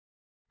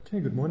Okay,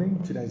 good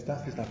morning. Today's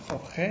daf is daf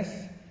Chav Ches.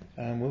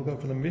 We'll go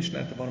for the Mishnah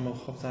at the bottom of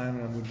Chav Zayin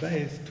Amud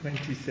Beis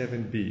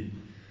 27b.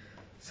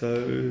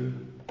 So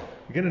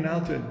we're going to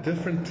now to a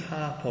different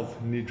type of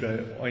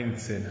nidra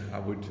oinsin. I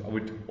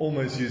would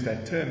almost use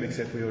that term,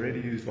 except we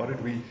already used, what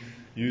did we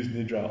use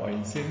nidra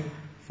oinsin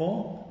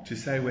for? To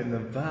say when the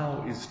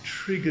vow is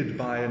triggered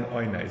by an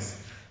oines.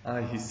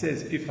 He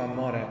says, if I'm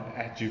not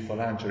at you for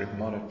lunch, or if I'm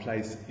not at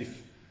place,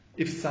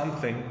 if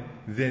something,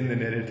 then the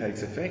neder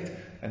takes effect.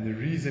 And the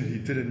reason he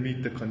didn't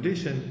meet the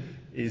condition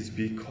is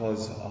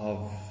because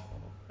of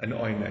an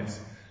oines.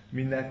 I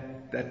mean,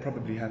 that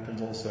probably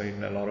happens also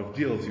in a lot of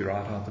deals. You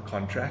write out the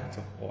contract,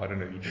 or I don't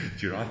know, do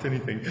you write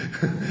anything?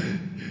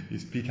 You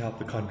speak out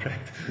the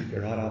contract,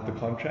 you write out the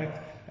contract,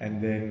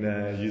 and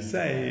then you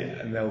say,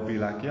 and they'll be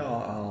like, yeah,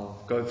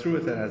 I'll go through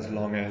with it as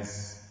long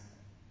as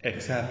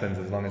X happens,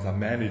 as long as I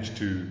manage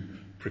to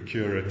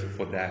procure it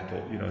for that,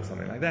 or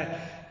something like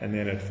that, and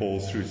then it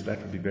falls through. So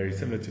that would be very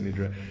similar to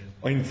nidra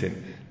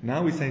oinsin.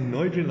 Now we say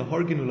noidrin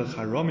lahorgin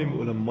ulacharomim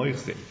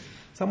ulamoichsin.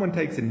 Someone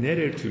takes a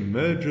neder to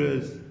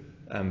murderers,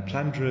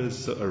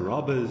 plunderers,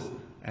 robbers,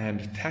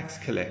 and tax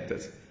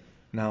collectors.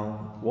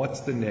 Now, what's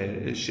the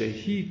neder?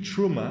 Shehi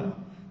truma.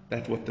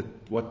 That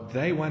what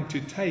they want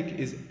to take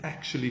is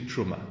actually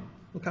truma.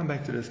 We'll come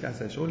back to discuss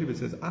that shortly. But it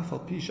says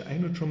afal pisha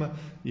einu truma,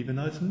 even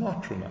though it's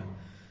not truma.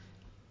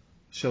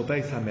 Shel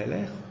beis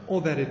hamelech,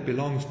 or that it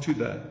belongs to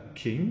the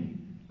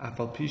king.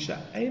 Afal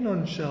pisha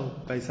einon shel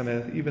beis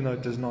hamelech, even though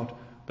it does not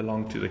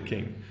belong to the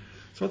king.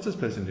 So what's this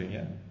person doing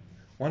here?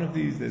 One of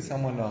these, there's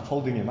someone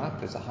holding him up.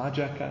 There's a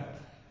hijacker,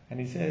 and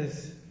he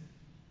says,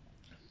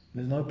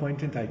 "There's no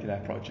point in taking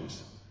that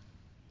produce.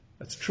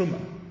 It's truma."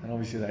 And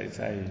obviously they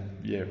say,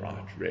 "Yeah,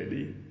 right,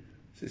 really."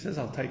 So he says,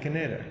 "I'll take a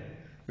neder."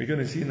 We're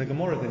going to see in the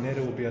Gemara the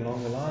neder will be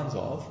along the lines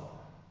of,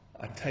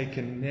 "I take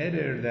a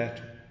neder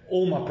that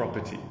all my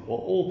property or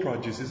all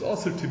produce is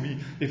also to me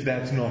if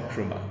that's not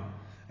truma."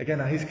 Again,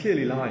 now he's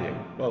clearly lying.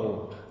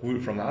 Well,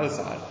 from the other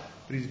side,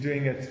 but he's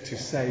doing it to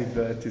save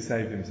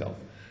himself.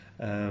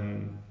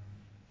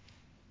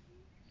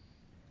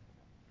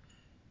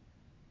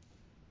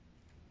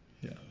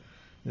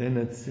 Then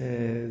it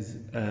says,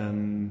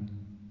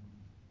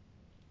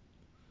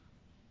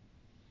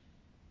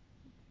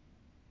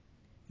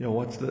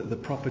 what's the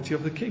property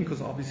of the king?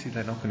 Because obviously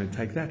they're not going to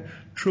take that.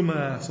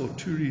 Truma, I saw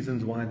two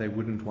reasons why they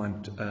wouldn't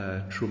want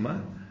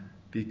truma.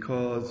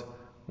 Because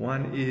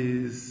one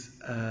is,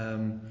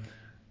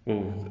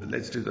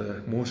 let's do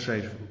the more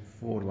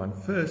straightforward one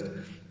first,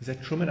 is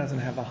that truma doesn't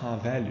have a high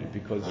value.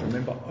 Because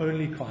remember,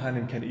 only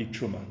kohanim can eat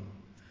truma.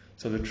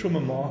 So the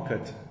truma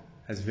market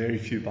has very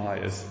few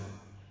buyers.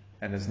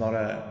 And it's not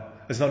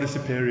a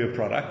superior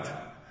product.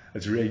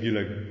 It's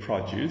regular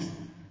produce,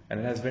 and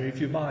it has very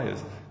few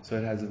buyers, so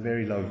it has a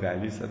very low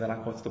value. So they're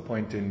like, what's the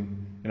point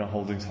in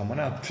holding someone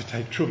up to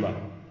take truma?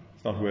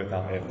 It's not worth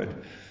our effort.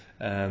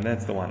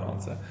 That's the one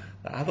answer.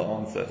 The other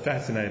answer,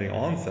 fascinating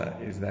answer,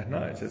 is that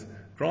no, it says,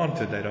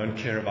 granted they don't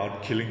care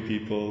about killing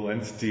people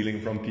and stealing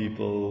from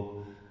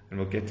people, and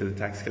we'll get to the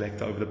tax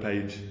collector over the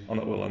page on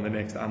the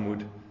next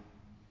Amud.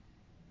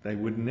 They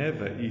would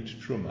never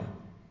eat truma.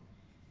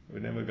 We're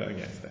never go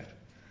against that.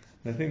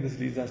 And I think this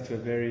leads us to a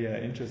very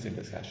interesting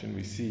discussion.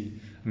 We see,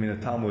 the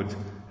Talmud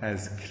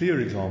has clear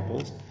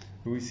examples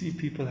where we see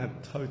people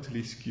have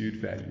totally skewed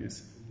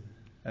values.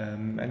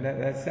 And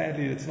that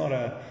sadly, it's not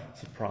a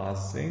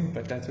surprise thing,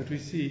 but that's what we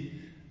see.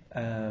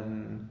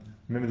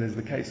 Remember, there's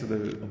the case of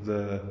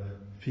the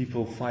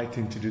people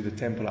fighting to do the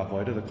temple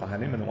avodah, the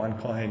Kohanim, and the one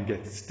Kohen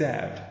gets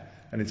stabbed.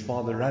 And his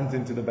father runs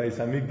into the Beis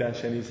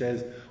HaMikdash and he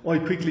says, "Oi,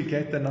 quickly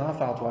get the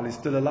knife out while he's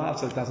still alive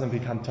so it doesn't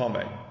become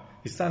tomei."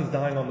 His son's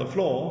dying on the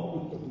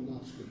floor.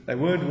 They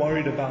weren't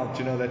worried about,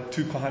 that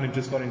two Kohanim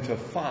just got into a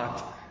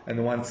fight and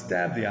the one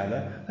stabbed the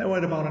other. They were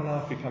worried about a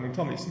knife becoming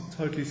tomei. You see,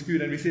 totally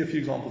skewed. And we see a few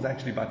examples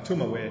actually by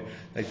Tumah where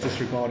they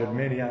disregarded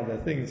many other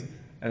things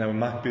and they were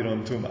makbid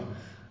on Tumah.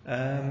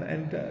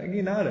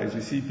 Again, nowadays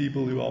we see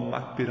people who are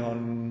makbid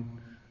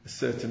on a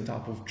certain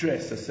type of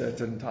dress, a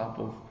certain type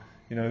of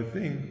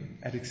thing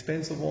at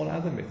expense of all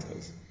other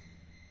mitzvahs.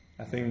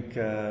 I think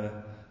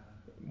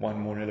one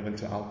more relevant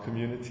to our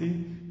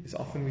community is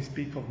often we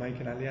speak of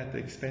making aliyah at the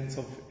expense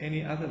of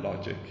any other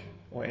logic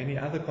or any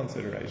other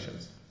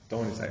considerations.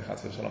 Don't want to say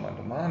chas v'shalom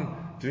undermine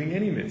doing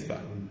any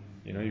mitzvah.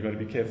 You've got to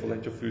be careful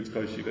that your food's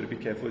kosher, you've got to be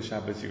careful with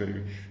Shabbos, you've got to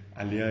be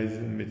aliyah is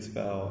a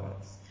mitzvah,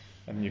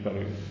 and you've got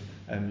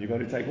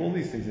to take all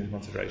these things into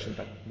consideration,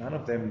 but none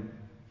of them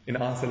in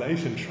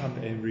isolation trump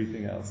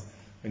everything else.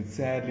 And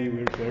sadly,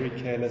 we're very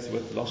careless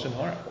with Lashon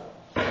Hara.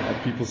 I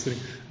have people sitting,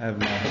 I have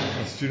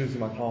my students in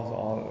my class,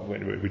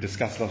 we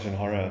discussed Lashon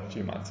Hara a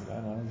few months ago,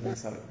 and I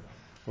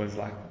was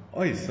like,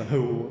 "Oi, so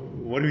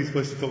what are we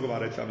supposed to talk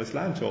about at Shabbos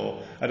lunch?"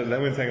 Or, I don't know,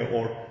 they weren't saying,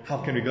 or how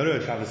can we go to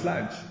a Shabbos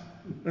lunch?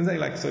 They're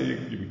saying, so you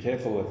be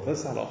careful with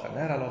this halacha and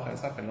that halacha and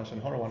stuff, and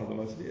Lashon Hara, one of the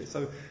most,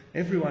 so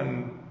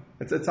everyone,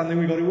 it's something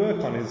we've got to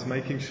work on, is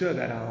making sure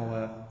that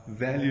our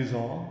values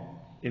are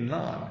in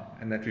line,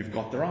 and that we've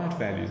got the right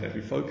values, that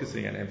we're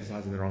focusing and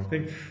emphasizing the wrong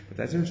thing. But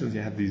as mentioned,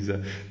 you have these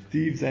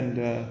thieves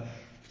and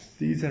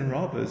thieves and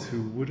robbers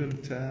who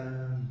wouldn't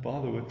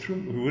bother with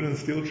truma, who wouldn't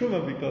steal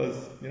truma because,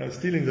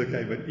 stealing is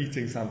okay, but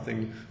eating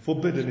something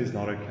forbidden is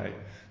not okay.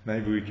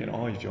 Maybe we can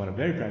argue, do you want a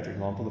very practical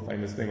example? The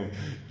famous thing of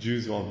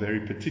Jews who are very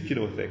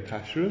particular with their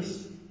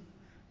kashrus,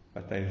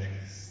 but they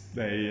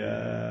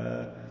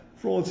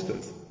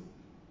fraudsters.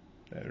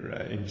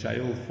 They're in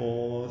jail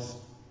for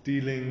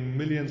stealing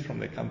millions from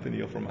their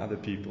company or from other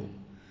people.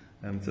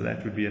 So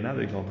that would be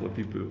another example of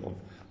people of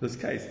this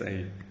case.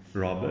 They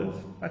robbers,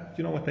 but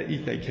you know what they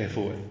eat, they're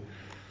careful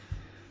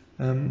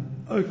with.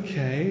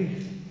 Okay.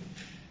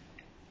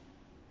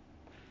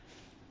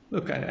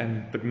 Look,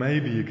 but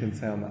maybe you can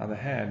say on the other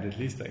hand, at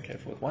least they're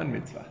careful with one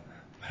mitzvah.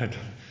 But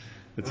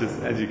it's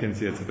just, as you can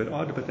see, it's a bit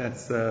odd, but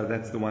that's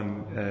the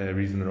one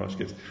reason the Rosh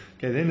gives.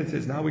 Okay, then it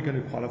says, now we're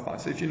going to qualify.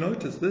 So if you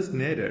notice, this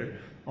neder,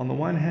 on the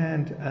one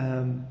hand,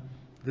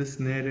 this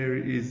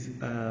neder is,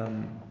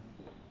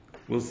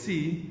 we'll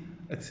see,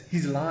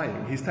 he's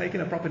lying. He's taken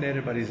a proper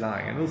neder, but he's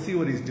lying. And we'll see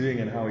what he's doing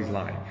and how he's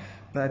lying.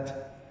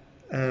 But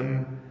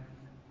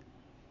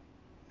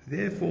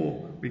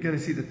therefore, we're going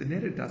to see that the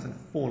neder doesn't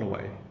fall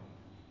away.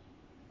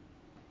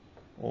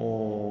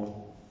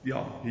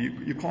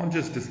 You can't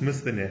just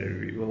dismiss the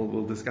neder.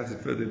 We'll discuss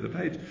it further in the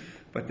page.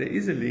 But there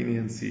is a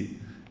leniency.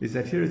 Is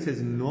that here it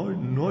says,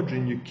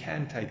 nodrin, you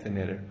can take the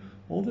neder.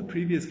 All the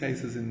previous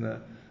cases in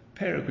the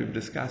parak we've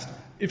discussed,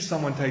 if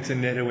someone takes a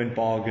neder when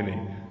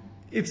bargaining,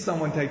 if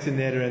someone takes a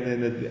neder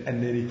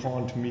and then he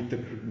can't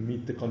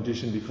meet the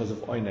condition because of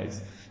oines,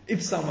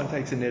 if someone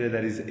takes a neder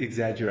that is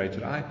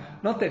exaggerated,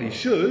 not that he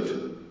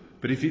should,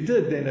 but if he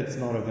did, then it's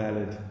not a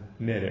valid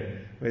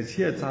neder. Whereas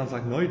here it sounds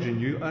like noidrin,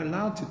 you are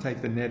allowed to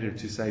take the neder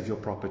to save your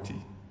property,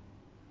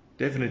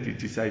 definitely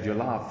to save your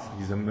life.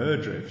 He's a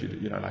murderer. If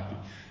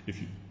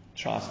you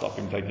try to stop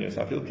him taking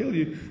yourself, he'll kill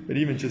you. But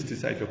even just to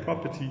save your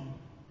property,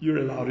 you're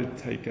allowed to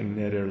take a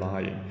neder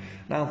lying.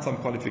 Now some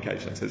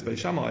qualifications. It says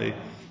Beishamai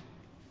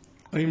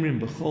Oimrim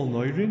b'chol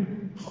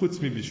noidrin chutz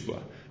mi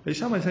b'shvua.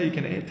 Beishamai say you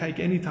can take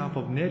any type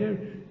of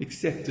neder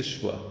except the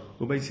shvua.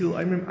 Beis Hillel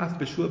Oimrim af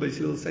b'shvua. Beis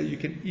Hillel say you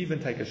can even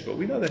take a shvua.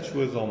 We know that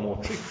shvuas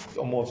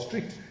are more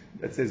strict.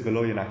 It says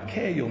v'lo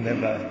yenakeh, you'll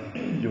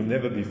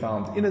never be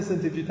found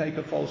innocent if you take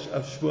a false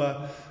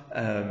shvua.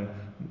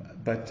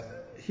 But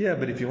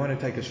if you want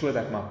to take a shvua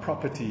that my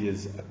property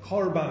is a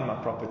korban, my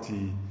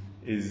property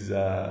is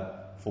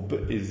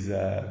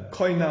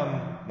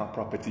koinam, my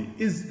property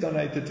is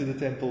donated to the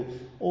temple,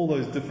 all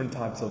those different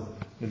types of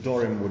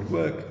nedarim would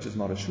work, which is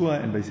not a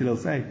shvua, and Beis Hillel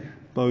say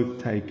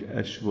both take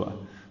a shvua.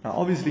 Now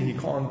obviously he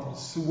can't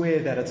swear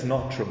that it's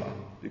not truma,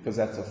 because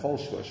that's a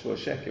false shvua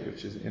sheker,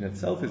 which is in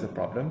itself is a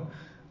problem.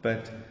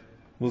 But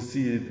we'll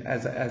see,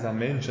 as I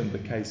mentioned, the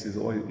case is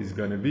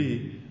going to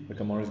be, the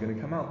Gemara is going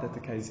to come out that the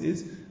case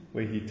is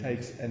where he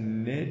takes a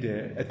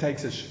neder,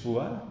 takes a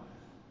shvua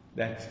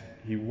that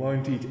he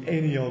won't eat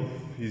any of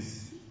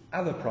his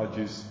other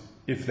produce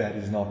if that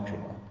is not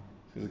truma.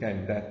 Because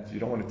again, that you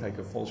don't want to take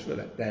a false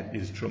shvua that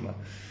is truma. It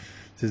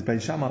says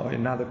Beis Shammai,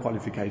 another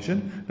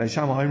qualification. Beis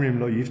Shammai Omrim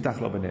lo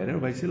yiftach lo b'neder,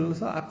 Beis Hillel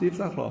sa af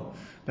yiftach lo.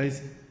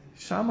 Beis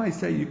Shammai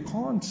say you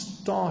can't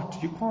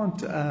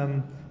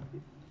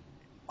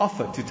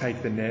offer to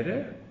take the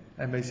neder,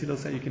 and Beis Hillel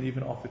say you can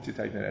even offer to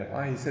take the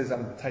neder. He says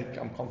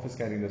I'm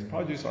confiscating this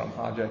produce, or I'm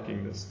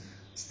hijacking this,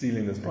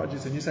 stealing this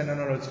produce, and you say no,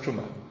 it's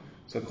truma.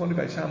 So according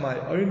to Beis Shammai,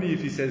 only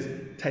if he says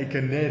take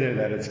a neder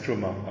that it's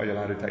truma are you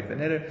allowed to take the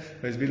neder.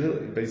 Whereas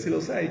Beis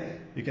Hillel say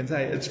you can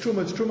say it's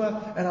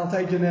truma, and I'll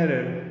take your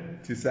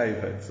neder to save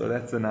it. So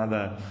that's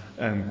another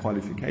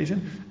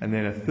qualification. And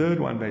then a third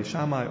one, Beis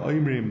Shammai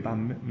oimrim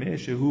b'meh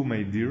shehu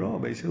meidira,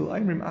 Beis Hillel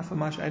oimrim afa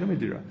ma she'eino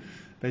meidira.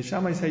 Beis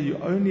Shammai say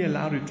you're only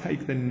allowed to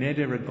take the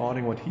neder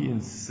regarding what he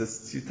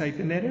insists you take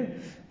the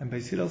neder, and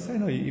Beis Hillel say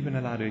no, you're even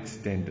allowed to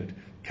extend it.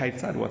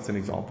 Keitzad, what's an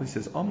example? He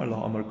says, Amar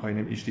la Amar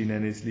koinem ishti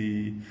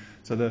nenesli.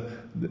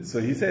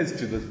 So he says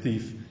to the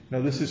thief,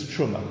 no, this is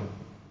truma,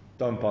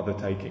 don't bother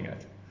taking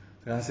it.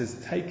 The guy says,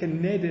 take a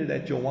neder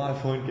that your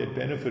wife won't get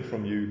benefit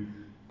from you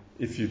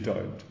if you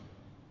don't.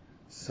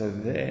 So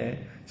there,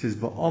 he says,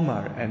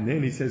 Va'omar, and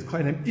then he says,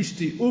 koinem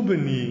ishti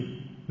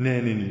ubani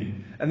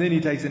nenini. And then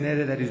he takes a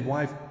neder that his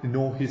wife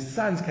nor his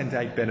sons can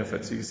take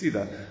benefit. So you see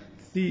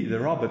the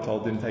robber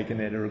told him take a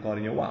neder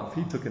regarding your wife.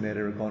 He took a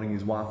neder regarding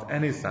his wife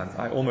and his sons.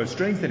 I almost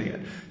strengthening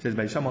it. It says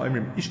Beis Shammai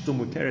omrim ishto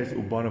muteres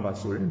ubanav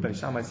asurim. Beis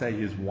Shammai say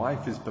his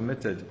wife is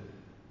permitted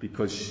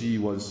because she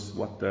was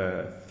what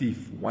the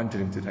thief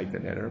wanted him to take the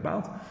neder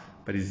about.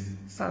 But his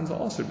sons are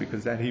also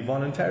because that he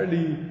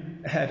voluntarily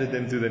added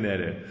them to the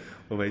neder.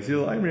 Well, Beis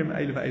Hillel omrim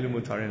eilu v'eilu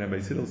mutarin, and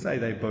Beis Hillel say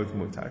they both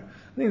mutar.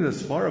 I think the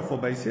svara for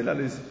Beis Hillel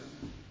is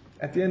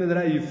at the end of the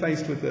day you're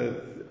faced with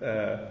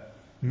a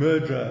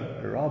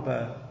murderer, a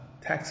robber,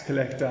 tax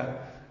collector,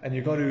 and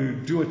you've got to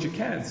do what you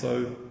can.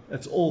 So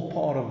it's all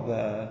part of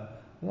the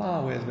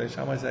law. Whereas Beis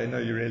Shammai say, no,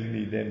 you really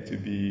need them to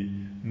be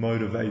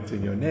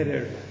motivating your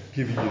neder,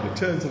 giving you the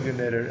terms of your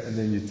neder, and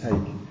then you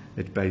take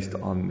it based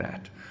on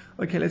that.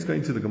 Okay, let's go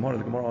into the Gemara.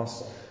 The Gemara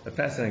asks a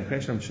fascinating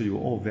question. I'm sure you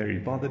were all very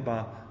bothered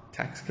by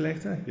tax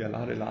collector. You're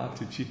allowed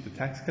to cheat the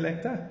tax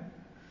collector?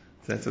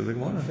 So that's what the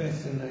Gemara. I'm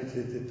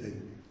fascinated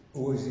that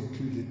always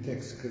include the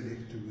tax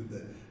collector with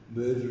the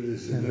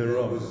murderers and the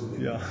robbers.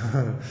 Yeah.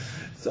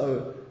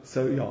 So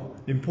yeah,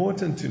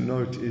 important to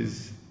note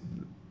is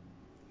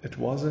it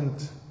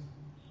wasn't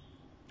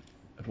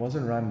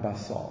run by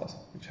SARS,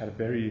 which had a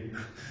very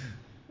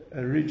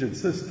rigid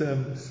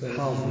system.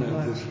 How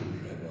much?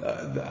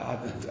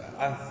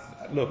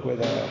 Look,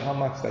 how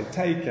much they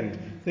take and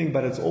thing,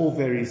 but it's all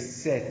very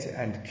set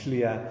and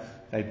clear.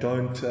 They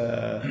don't.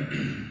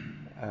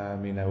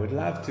 They would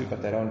love to,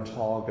 but they don't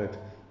target.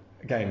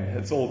 Again,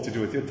 it's all to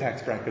do with your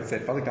tax bracket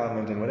set by the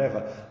government and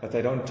whatever, but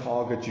they don't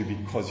target you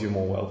because you're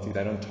more wealthy.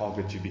 They don't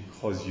target you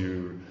because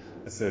you're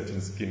a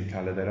certain skin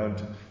color. They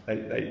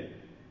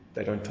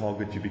don't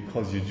target you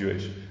because you're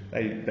Jewish.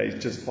 They're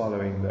just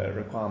following the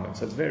requirements.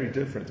 So it's very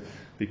different,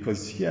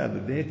 because here,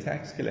 their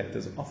tax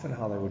collectors, often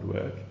how they would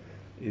work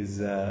is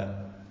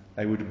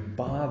they would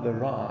buy the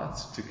right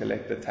to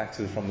collect the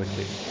taxes from the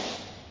king.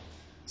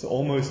 So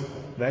almost,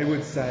 they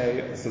would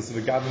say, so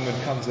the government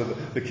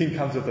the king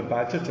comes with a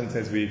budget and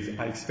says,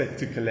 I expect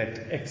to collect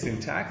X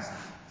in tax.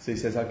 So he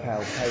says, okay,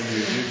 I'll pay you.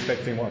 You're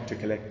expecting what? To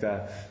collect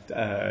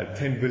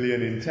 10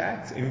 billion in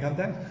income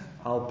tax?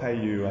 I'll pay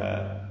you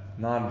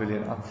 9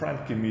 billion up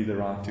front. Give me the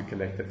right to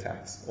collect the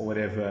tax, or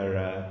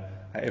whatever,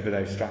 however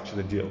they structure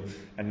the deal.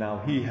 And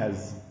now he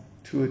has,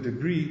 to a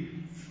degree,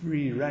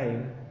 free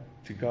reign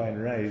to go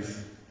and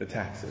raise the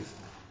taxes.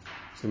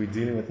 So we're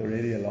dealing with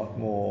already a lot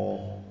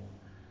more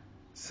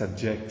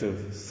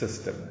subjective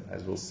system,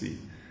 as we'll see.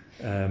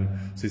 So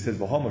he says,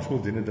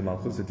 didn't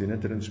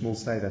Shmuel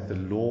say that the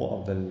law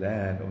of the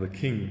land of the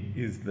king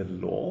is the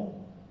law?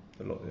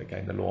 The law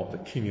of the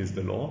king is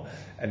the law,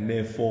 and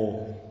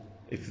therefore,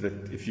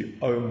 if you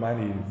owe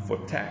money for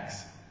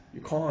tax,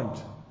 you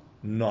can't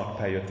not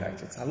pay your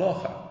tax. It's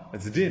halacha,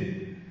 it's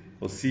din.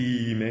 We'll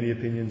see many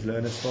opinions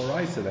learn as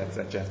far so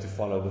that you have to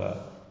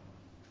follow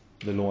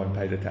the law and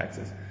pay the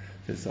taxes.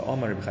 So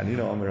Omar Reb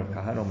Chanina, Omar Reb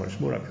Kahan, Omar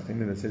Shmuel, Reb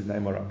Chanina that says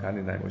name Reb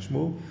Kahan, name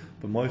Shmuel,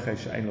 but moichay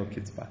she'ein lo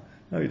kitzbah.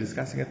 No, you're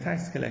discussing a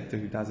tax collector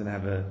who doesn't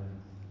have a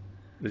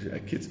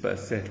kitzbah,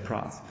 set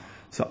price.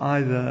 So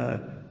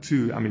either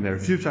there are a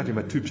few pshatim,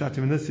 but two pshatim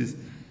in this is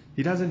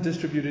he doesn't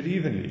distribute it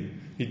evenly.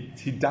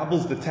 He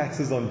doubles the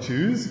taxes on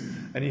Jews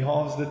and he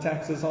halves the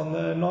taxes on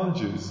the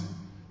non-Jews.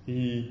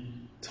 He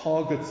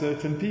targets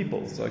certain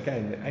people. So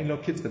again, there ain't no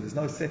kitzbah, there's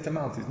no set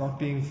amount. He's not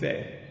being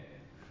fair.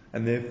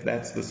 And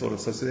that's the sort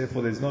of, so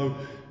therefore there's no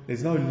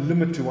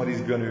limit to what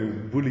he's going to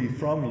bully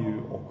from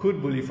you or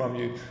could bully from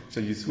you. So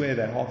you swear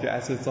that half your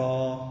assets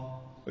or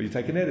you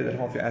take a neder that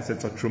half your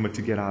assets are truma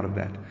to get out of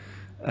that.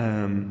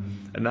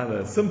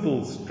 Another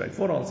simple,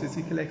 straightforward answer is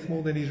he collects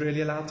more than he's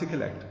really allowed to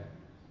collect.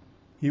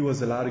 He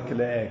was allowed to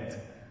collect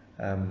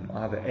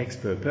either X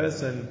per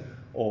person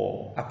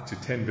or up to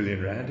 10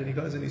 billion rand, and he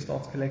goes and he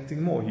starts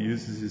collecting more. He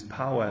uses his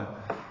power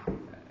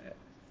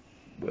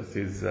with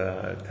his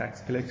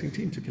tax collecting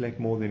team to collect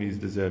more than he's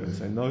deserving.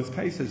 So in those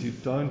cases, you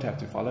don't have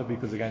to follow,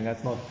 because again,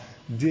 that's not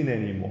din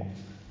anymore.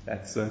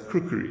 That's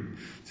crookery.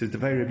 So the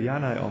Devei Rabbi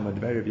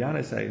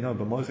Yanai say, no,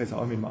 but Moses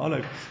Amin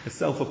Ma'alok, a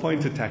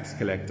self-appointed tax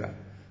collector.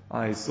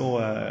 He saw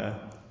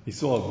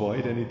a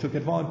void and he took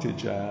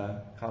advantage,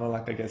 kind of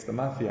like, I guess, the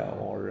mafia,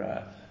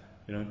 or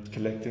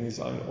collecting his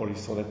own, or he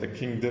saw that the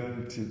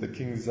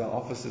king's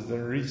offices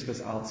didn't reach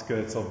the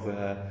outskirts of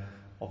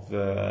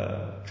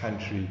the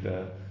country,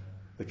 the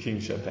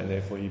kingship, and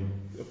therefore he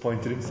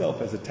appointed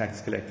himself as a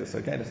tax collector. So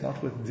again, it's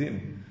not with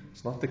din.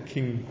 It's not the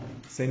king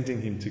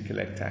sending him to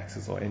collect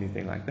taxes or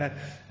anything like that,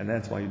 and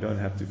that's why you don't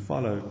have to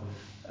follow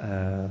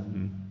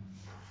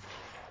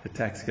the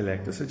tax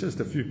collector. So just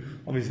a few.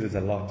 Obviously, there's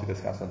a lot to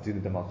discuss on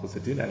Dinah Dmalchus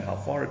and how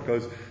far it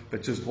goes,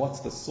 but just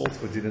what's the source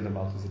for Dinah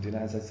Dmalchus?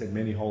 As I said,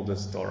 many hold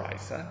this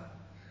doraisa.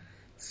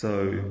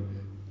 So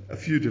a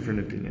few different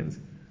opinions.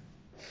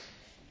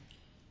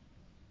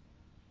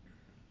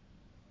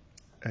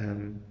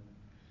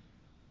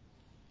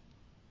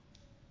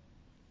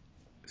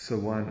 So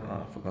one,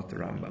 I forgot the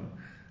Rambam,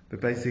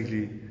 but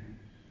basically,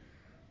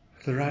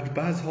 the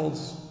Rajbaz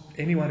holds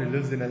anyone who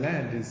lives in a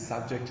land is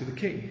subject to the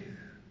king.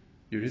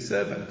 You're his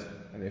servant,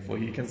 and therefore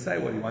he can say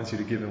what he wants you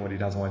to give and what he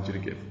doesn't want you to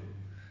give.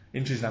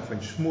 Interesting enough, when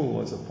Shmuel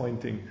was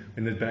appointing,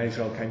 when the Bnei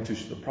Israel came to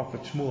the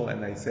prophet Shmuel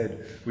and they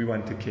said, we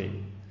want a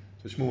king.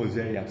 So Shmuel was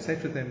very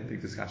upset with them,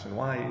 big discussion,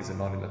 why is it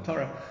not in the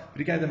Torah? But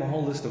he gave them a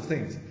whole list of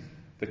things.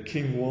 The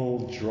king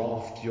will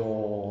draft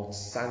your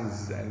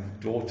sons and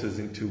daughters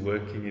into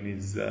working in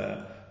his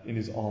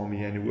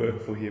army and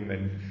work for him,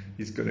 and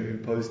he's going to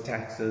impose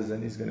taxes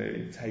and he's going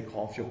to take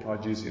half your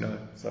produce,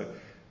 So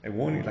they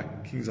warn you,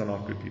 like, kings are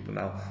not good people.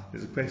 Now,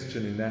 there's a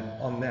question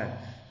on that.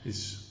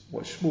 Is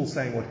what Shmuel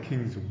saying what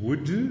kings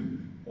would do,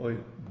 or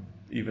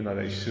even though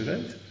they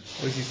shouldn't?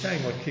 Or is he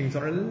saying what kings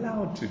are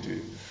allowed to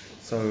do?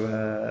 So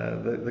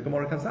the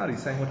Gemara comes out,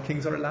 he's saying what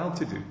kings are allowed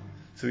to do.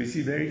 So we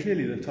see very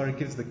clearly the Torah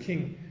gives the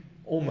king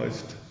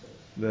almost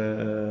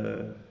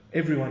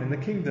everyone in the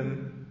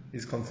kingdom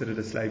is considered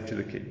a slave to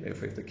the king.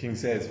 Therefore, if the king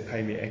says,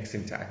 pay me X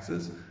in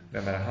taxes,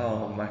 no matter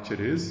how much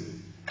it is,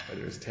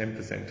 whether it's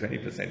 10%,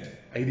 20%,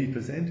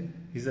 80%,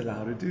 he's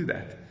allowed to do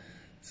that.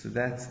 So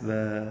that's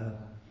the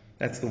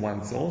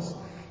one source.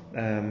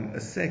 A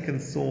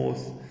second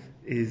source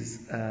is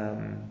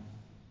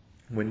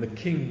when the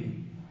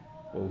king,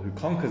 who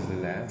conquers the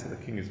land, so the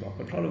king has got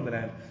control of the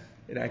land,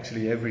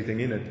 everything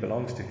in it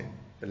belongs to him,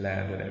 the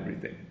land and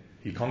everything.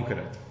 He conquered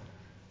it.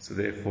 So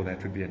therefore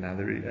that would be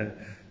another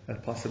a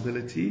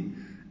possibility.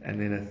 And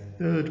then a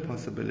third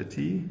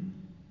possibility,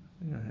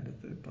 I had a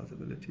third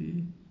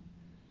possibility.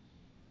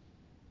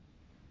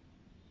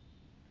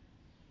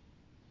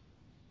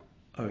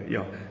 Oh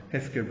yeah,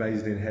 Hefker,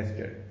 Beis Din,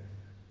 Hefker.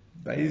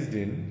 Beis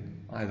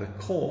Din, either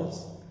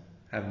courts,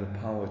 have the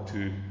power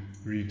to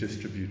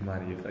redistribute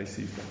money if they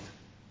see fit.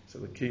 So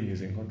the king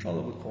is in control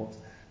of the courts,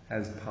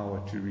 has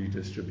power to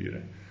redistribute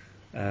it.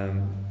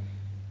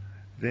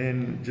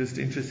 Then, just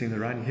interesting, the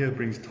right here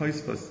brings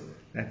Tosfos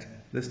that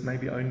this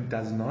maybe only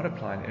does not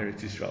apply in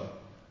Eretz Yisrael,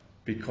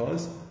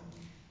 because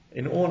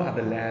in all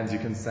other lands you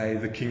can say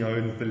the king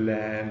owns the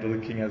land or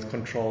the king has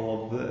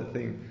control of the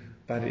thing,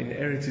 but in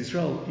Eretz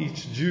Yisrael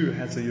each Jew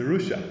has a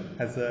Yerusha,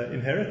 has an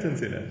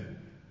inheritance in it.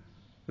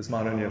 This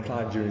might only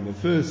apply during the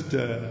first,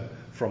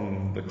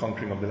 from the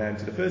conquering of the land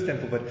to the first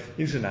temple, but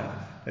in Shana,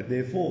 that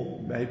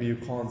therefore maybe you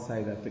can't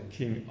say that the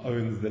king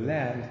owns the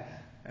land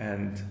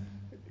and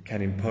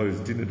can impose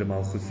Dinah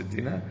Dmalchutha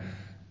Dinah.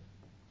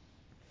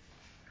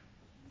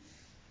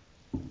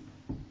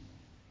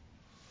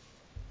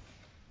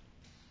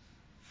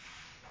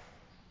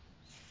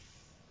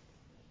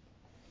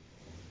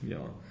 Yeah.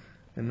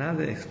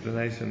 Another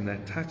explanation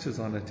that touches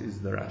on it is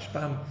the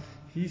Rashbam.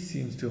 He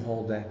seems to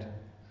hold that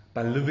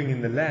by living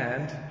in the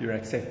land, you're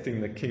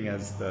accepting the king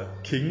as the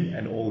king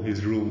and all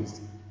his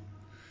rules.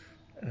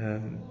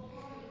 And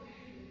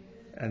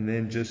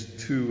then just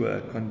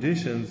two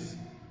conditions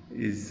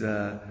is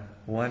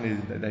one is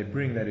that they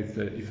bring that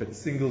if it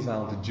singles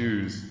out the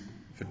Jews,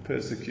 if it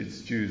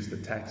persecutes Jews, the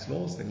tax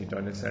laws, then you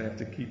don't necessarily have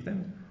to keep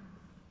them.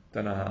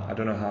 I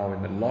don't know how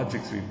in the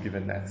logics we've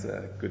given that's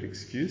a good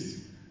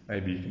excuse.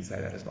 Maybe you can say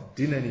that it's not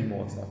din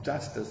anymore, it's not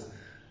justice,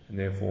 and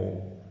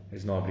therefore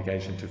there's no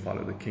obligation to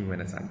follow the king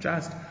when it's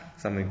unjust.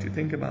 Something to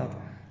think about.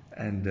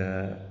 And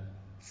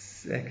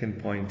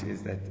second point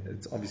is that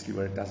it's obviously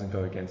where it doesn't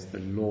go against the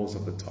laws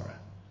of the Torah.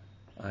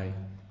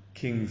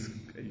 Kings,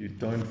 you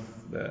don't.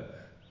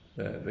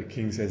 The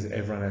king says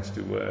everyone has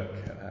to work.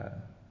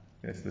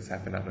 This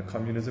happened under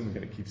communism. We're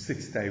going to keep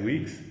 6-day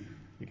weeks.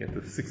 You get the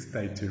 6th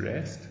day to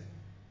rest,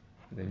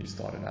 and then you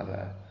start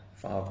another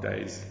 5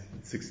 days,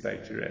 6th day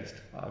to rest.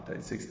 5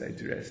 days, 6th day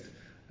to rest.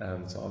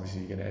 So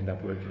obviously you're going to end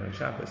up working on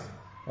Shabbos.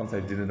 Once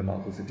they Dinah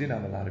Dmalchutha Dinah,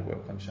 I'm allowed to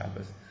work on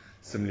Shabbos.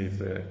 Similarly, if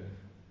the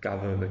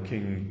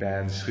king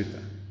bans shchita,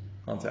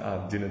 can't say,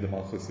 Dinah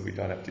Dmalchutha, we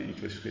don't have to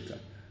eat with shchita.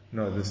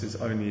 No, this is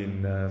only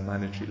in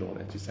monetary law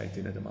that you say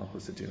Dinah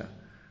Dmalchutha Dinah.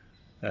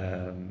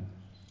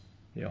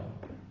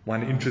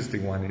 One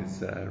interesting one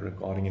is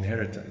regarding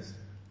inheritance.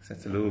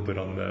 That's a little bit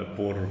on the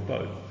border of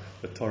both.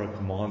 The Torah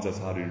commands us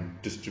how to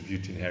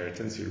distribute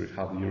inheritance,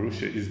 how the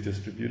Yerusha is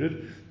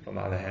distributed. On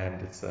the other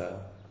hand, it's a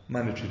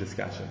monetary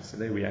discussion. So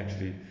there we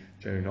actually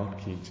generally not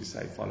keen to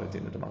say follow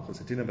Dinah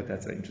Dmalchutha Dinah, but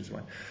that's an interesting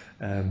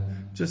one.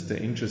 Just an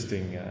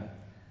interesting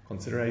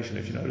consideration.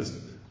 If you notice,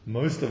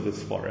 most of the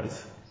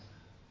Sforas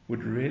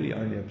would really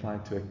only apply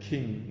to a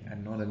king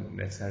and not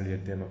necessarily a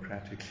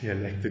democratically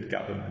elected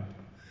government,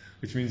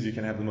 which means you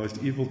can have the most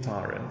evil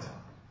tyrant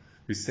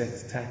who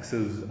sets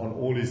taxes on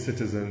all his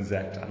citizens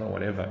at,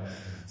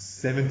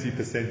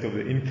 70% of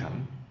the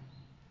income.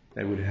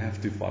 They would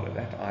have to follow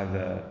that,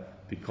 either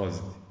because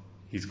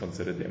he's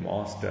considered their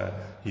master,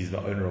 he's the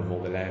owner of all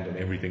the land and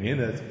everything in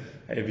it,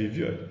 however you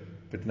view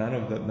it. But none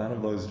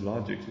of those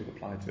logics would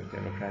apply to a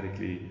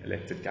democratically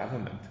elected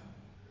government.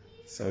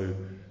 So,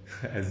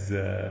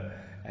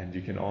 and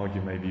you can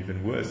argue maybe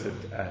even worse,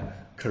 that a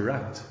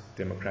corrupt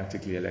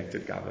democratically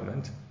elected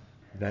government,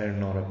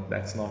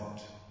 that's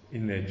not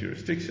in their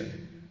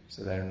jurisdiction.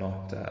 So they're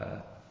not.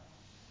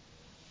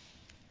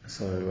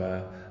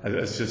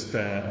 It's just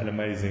an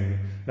amazing.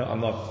 No,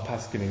 I'm not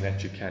paskening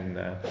that you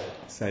can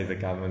say the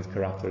government's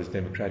corrupt or is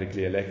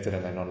democratically elected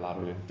and they're not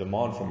allowed to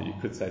demand from you.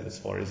 You could say this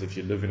far as if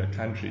you live in a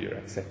country, you're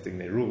accepting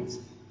their rules.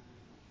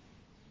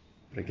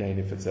 But again,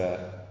 if it's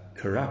a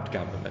corrupt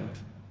government,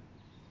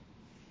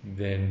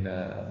 then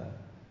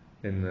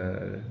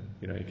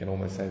you can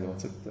almost say,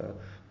 the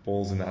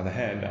ball's in the other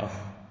hand now.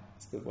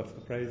 What's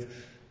the phrase?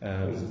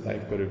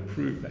 They've got to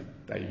prove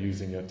that they're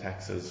using your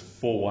taxes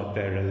for what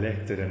they're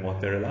elected and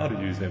what they're allowed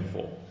to use them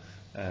for.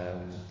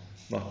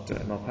 Not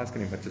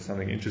paskening, but just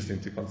something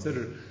interesting to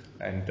consider.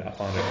 And I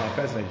find it quite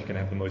fascinating. You can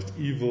have the most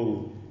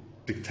evil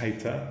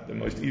dictator, the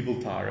most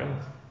evil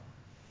tyrant,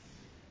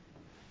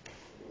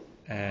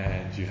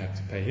 and you have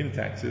to pay him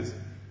taxes,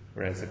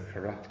 whereas a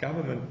corrupt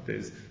government,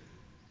 there's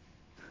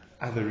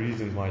other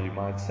reasons why you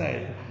might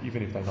say,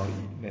 even if they're not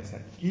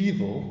necessarily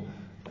evil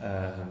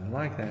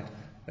like that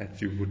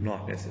you would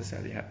not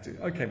necessarily have to.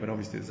 Okay, but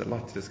obviously there's a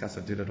lot to discuss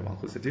on Dinah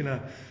Dmalchutha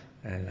Dinah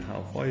and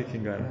how far you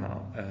can go and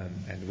how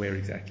and where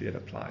exactly it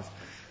applies.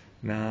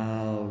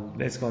 Now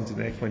let's go on to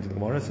the next point of the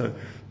Gemara. So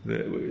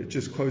it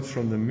just quotes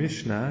from the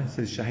Mishnah. It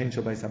says Shahen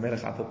shel beis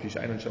hamelech apal pi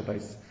she'enon shel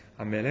beis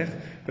HaMelech.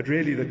 But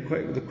really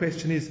the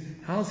question is,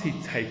 how's he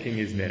taking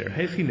his neder?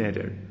 Hechi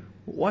neder.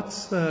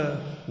 What's the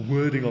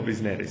wording of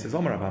his neder? He says,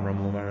 Rav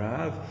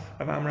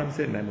Amram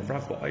said, name of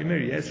Rav,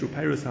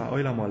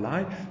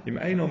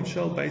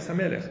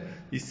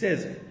 he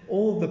says,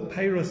 all the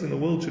peiros in the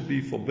world should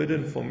be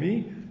forbidden for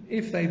me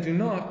if they do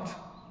not,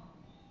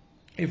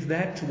 if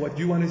that what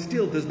you want to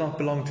steal does not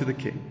belong to the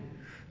king.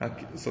 Now,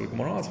 so the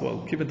Gemara asks,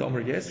 well,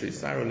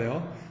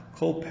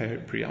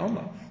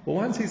 well,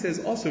 once he says,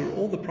 also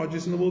all the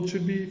produce in the world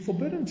should be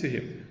forbidden to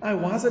him.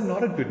 Why is it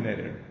not a good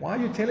neder? Why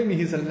are you telling me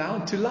he's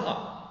allowed to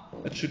lie?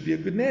 It should be a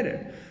good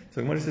neder.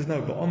 So Gemara says,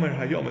 no, but Omer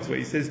Hayom, it's where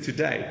he says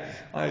today.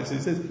 So he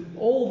says,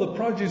 all the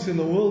produce in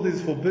the world is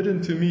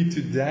forbidden to me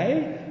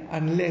today,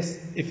 unless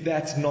if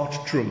that's not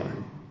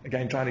truma.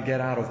 Again, trying to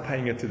get out of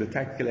paying it to the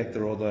tax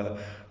collector or the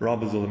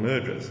robbers or the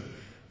murderers.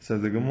 So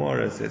the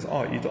Gemara says,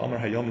 but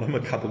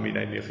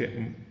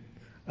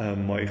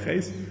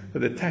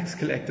the tax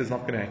collector is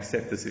not going to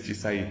accept this if you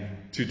say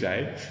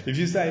today. If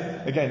you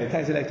say, again, the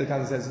tax collector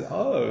comes and says,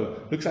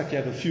 looks like you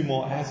have a few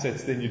more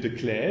assets than you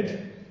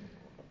declared.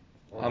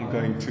 I'm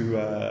going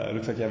to,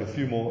 looks like you have a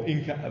few more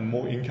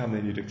income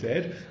than you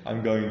declared.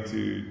 I'm going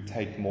to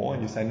take more.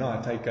 And you say, no, I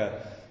take a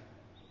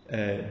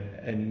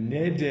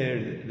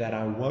neder that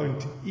I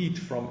won't eat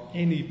from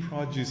any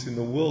produce in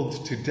the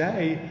world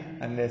today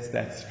unless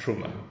that's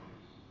truma.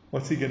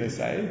 What's he going to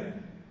say?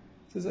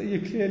 He says,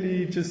 you're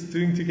clearly just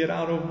doing to get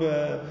out of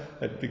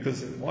it,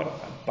 because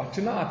but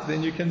tonight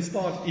then you can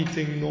start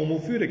eating normal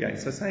food again.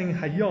 So saying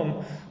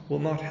hayom will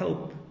not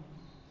help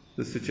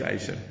the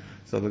situation.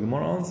 So the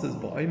Gemara answers,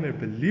 Ba'omer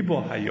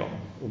belibo hayom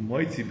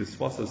umoitzi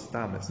b'svaso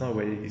stam. It's not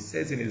where he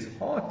says in his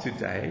heart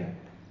today,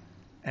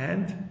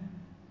 and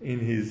in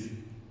his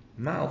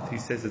mouth he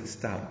says it's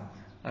stam.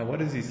 And what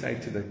does he say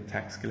to the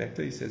tax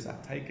collector? He says, I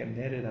take a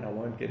neder that I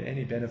won't get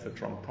any benefit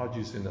from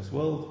produce in this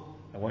world.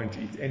 I won't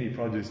eat any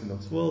produce in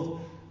this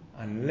world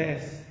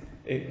unless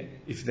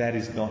if that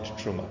is not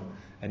truma.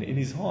 And in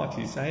his heart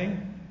he's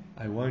saying,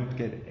 I won't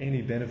get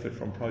any benefit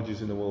from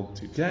produce in the world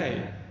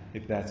today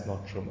if that's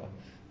not truma.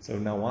 So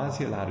now why is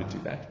he allowed to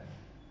do that?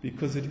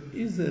 Because it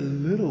is a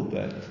little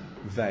bit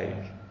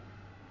vague.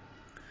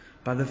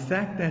 By the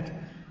fact that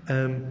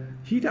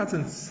he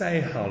doesn't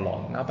say how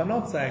long. Now by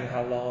not saying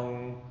how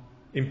long,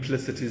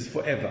 implicit is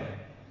forever.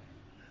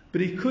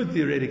 But he could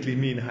theoretically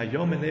mean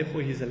hayom, and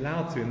therefore he's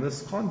allowed to, in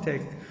this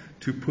context,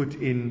 to put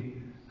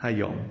in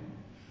hayom.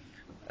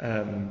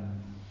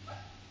 And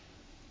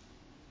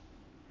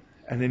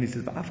then he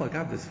says,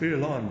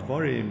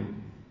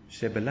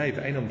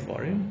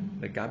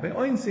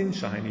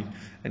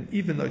 and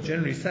even though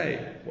generally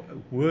say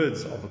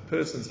words of a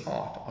person's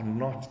heart are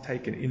not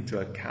taken into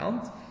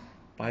account,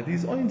 by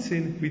these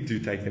oinsin we do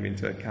take them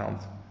into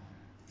account.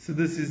 So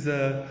this is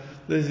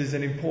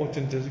an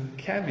important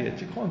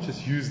caveat. You can't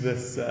just use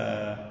this.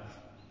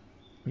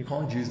 You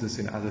can't use this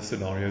in other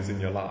scenarios in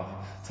your life.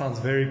 It sounds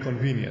very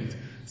convenient.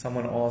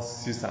 Someone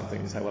asks you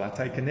something. You say, "Well, I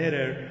take a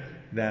neder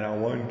that I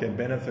won't get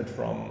benefit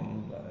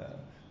from.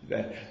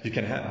 That you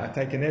can have. I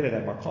take a neder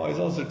that my car is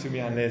also to me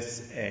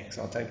unless X.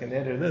 I'll take a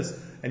neder this,"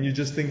 and you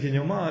just think in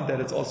your mind that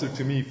it's also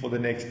to me for the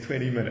next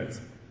 20 minutes.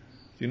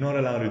 You're not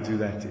allowed to do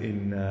that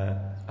in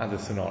other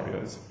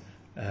scenarios.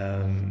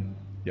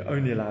 You're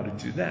only allowed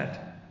to do that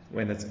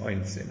when it's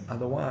oinsin.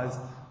 Otherwise,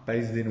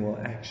 Beis Din will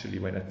actually,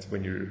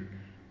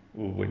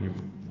 when you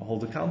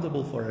hold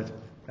accountable for it,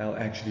 they'll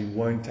actually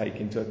won't take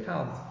into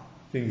account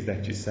things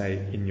that you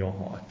say in your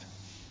heart.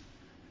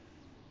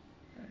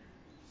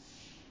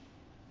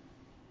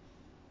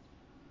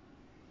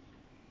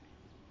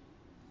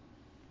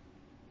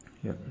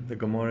 Yeah, the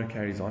Gemara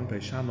carries on.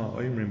 Beishama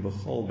oimrim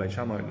b'chol.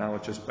 Beishama now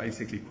it just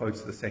basically quotes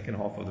the second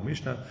half of the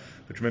Mishnah.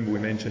 But remember we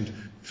mentioned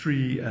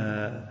three.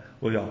 Beishama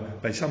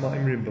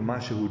oimrim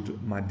b'mashahud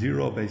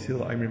madiro. Beis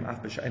Hillel oimrim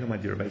af b'she'enu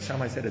madiro.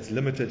 Beishama said it's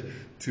limited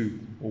to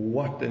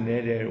what the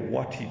neder,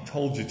 what he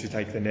told you to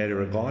take the neder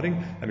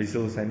regarding. And Beis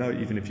Hillel say no,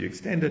 even if you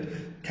extend it.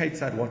 Kate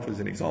said what was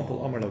an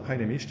example. Amar lo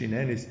kainem ishti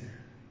nenis.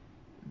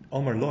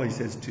 Amar lo, he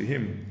says to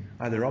him.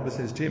 The robber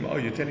says to him,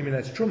 you're telling me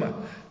that's truma.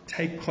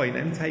 Take coin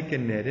and take a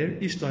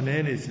neder,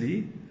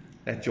 ishtonenesli,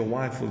 that your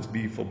wife will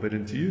be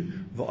forbidden to you.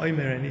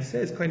 V'oimer, and he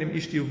says, koinem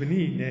ishti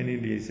uveni,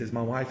 nenili, he says,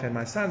 my wife and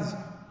my sons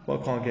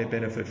can't get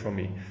benefit from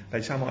me.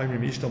 Beishama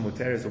oimrim ishto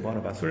muteres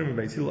ubana basurim,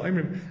 Beis Hillel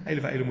oimrim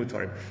elva elu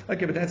mutarim.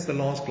 Okay, but that's the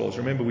last clause.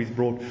 Remember, we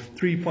brought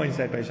 3 points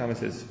that Beishama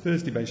says.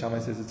 Firstly,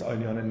 Beishama says it's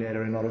only on a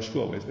neder and not a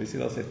shvua, whereas Beis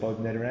Hillel said both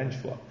neder and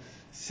shvua.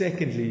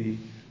 Secondly,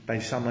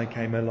 Beishama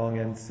came along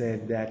and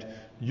said that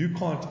you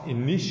can't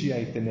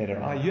initiate the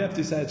neder. You have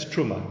to say it's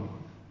truma.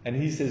 And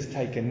he says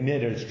take a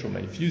neder, it's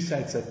truma. If you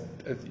say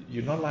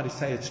you're not allowed to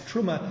say it's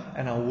truma,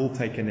 and I will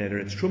take a neder,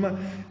 it's truma.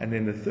 And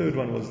then the third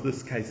one was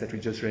this case that we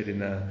just read in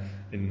the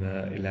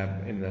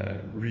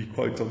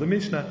re-quote of the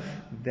Mishnah,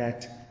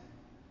 that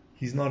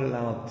he's only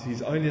allowed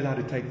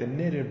to take the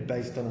neder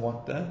based on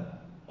what the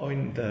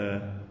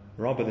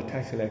robber, the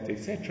tax collector,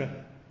 etc.,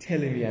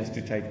 tell him he has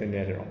to take the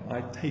neder on.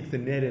 I take the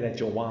neder that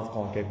your wife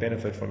can't get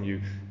benefit from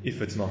you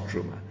if it's not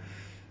truma.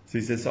 So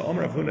he says, so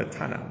Amar Rav Huna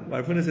Tana.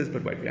 Rav Huna says,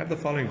 but wait, we have the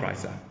following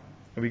brisa.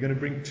 And we're going to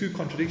bring two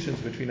contradictions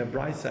between a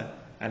brisa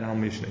and our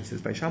Mishnah. It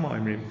says, Beishama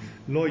Omrim,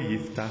 Lo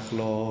yiftach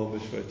lo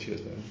b'shvua.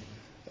 Cheers,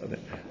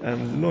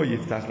 man. Lo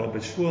yiftach lo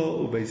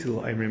b'shvua, u'Beis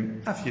Hillel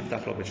Omrim, af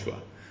yiftach lo b'shvua.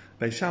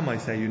 Beishama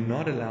say you're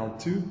not allowed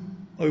to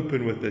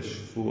open with the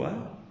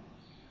shvua,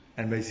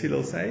 and Beis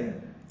Hillel say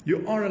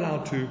you are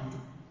allowed to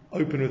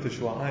open with the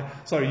shvua.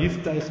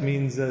 Yiftach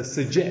means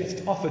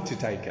suggest, offer to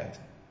take it.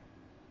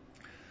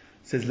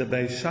 Says the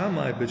Beis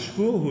Shammai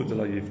b'shvuahu de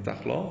lo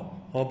yiftach lo,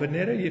 or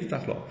b'neder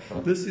yiftach lo.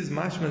 This is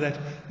mashma that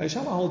Beis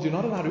Shammai holds you're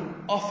not allowed to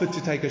offer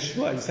to take a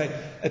shvua. You say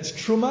it's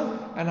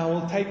truma, and I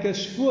will take a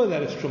shvua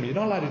that it's truma. You're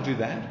not allowed to do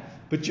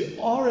that, but you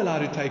are allowed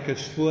to take a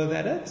shvua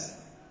that it's.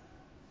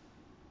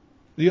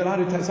 You're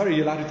allowed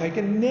to take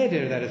a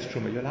neder that it's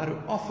truma. You're allowed to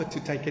offer to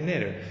take a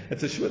neder.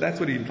 It's a shvua. That's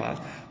what he implies.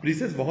 But he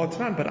says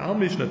v'hotran. But our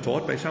Mishnah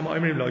taught Beis Shammai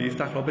omrim lo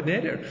yiftach lo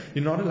b'neder.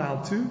 You're not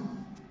allowed to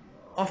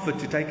offer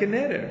to take a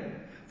neder.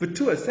 But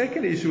to a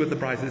second issue with the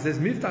price, it says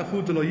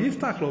miftachu de lo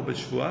yiftach lo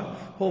b'shvua,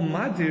 ho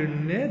madir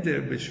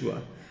neder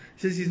b'shvua.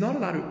 He says he's not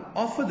allowed to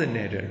offer the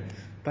neder,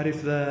 but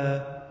if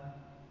the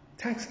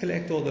tax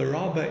collector or the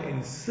robber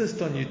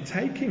insist on you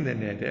taking the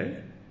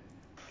neder,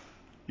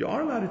 you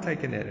are allowed to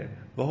take a neder.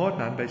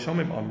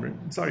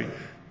 Sorry,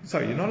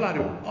 you're not allowed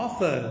to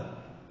offer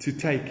to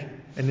take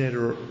a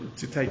neder,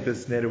 to take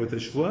this neder with a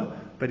shvua,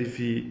 but if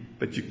he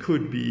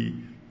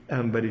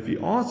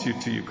asks you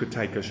to, you could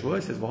take a shvua.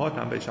 He says,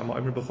 Beis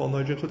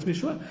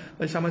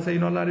Shammai say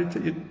you're not allowed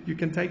to, you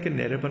can take a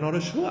neder, but not a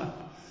shvua.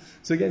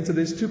 So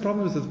there's two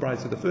problems with this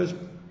brayso. So the first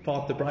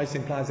part, the brayso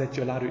implies that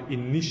you're not allowed to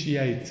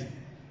initiate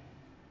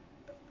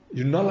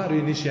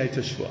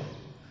a shvua,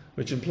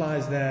 which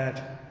implies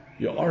that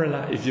you are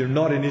allowed, if you're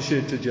not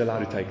initiated, you're allowed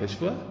to take a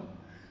shvua.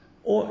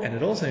 And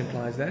it also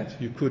implies that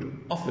you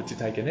could offer to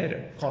take a neder.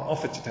 You can't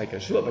offer to take a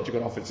shvua, but you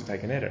could offer to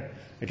take a neder.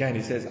 Again,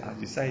 he says,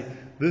 you say,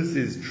 this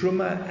is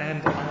truma,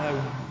 and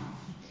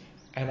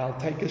I'll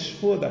take a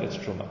shvua that it's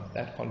truma.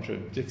 That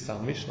contradicts our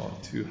Mishnah on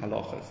two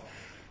halachas.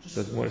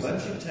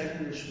 Once you've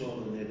taken the shvua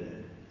on the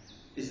neder,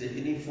 is there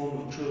any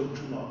form of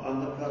truma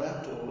on the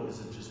product, or is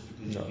it just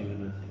because you've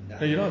given it?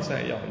 No, you're not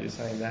saying, you're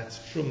saying that's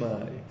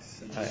truma.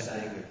 You're just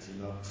saying it,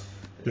 you're not.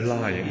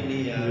 Lying.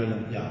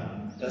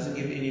 Doesn't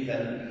give any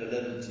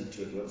validity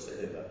to it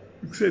whatsoever.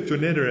 Except your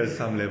neder has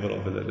some level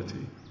of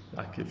validity.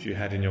 Like if you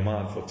had in your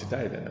mind for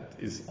today, then it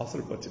is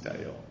asr for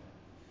today.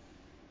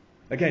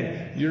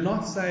 Again, you're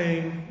not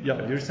saying,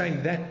 you're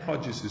saying that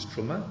produce is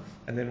truma,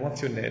 and then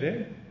what's your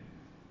neder?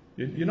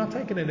 You're not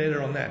taking a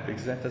neder on that,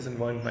 because that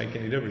won't make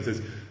any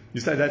difference. You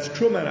say that's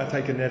truma, and I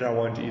take a neder, I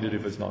won't eat it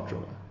if it's not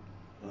truma.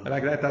 And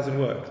like that doesn't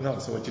work. No,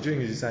 so what you're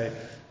doing is you say,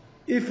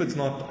 if it's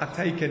not, I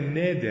take a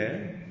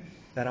neder,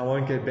 that I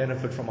won't get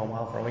benefit from my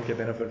wife, or I won't get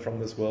benefit from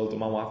this world, or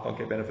my wife won't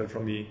get benefit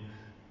from me,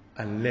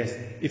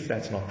 if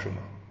that's not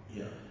truma.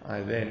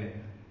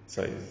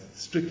 So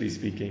strictly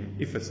speaking,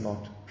 if it's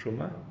not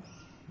truma,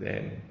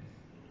 then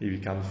he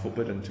becomes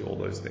forbidden to all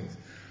those things.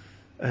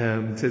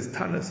 It says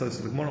Tana, so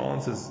the Gemara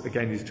answers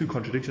again these two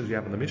contradictions we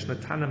have in the Mishnah.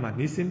 Tana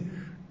Manisin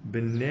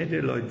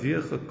b'neder lo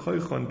dircha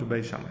koichon to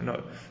Beis Shammai.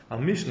 No, our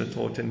Mishnah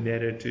taught a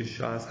neder to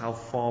show us how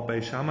far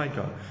Beis Shammai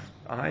go.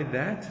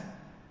 That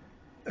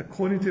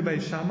according to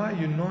Beis Shammai,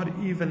 you're not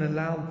even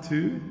allowed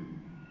to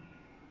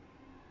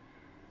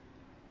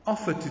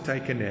offer to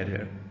take a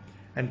neder.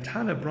 And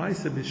Tana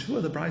Brisa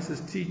B'Shvua, the Brisa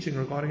is teaching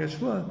regarding a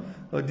Shvua,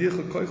 the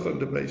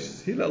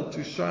Beis Hillel,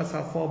 to show us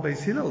how far Beis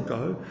Hillel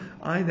go,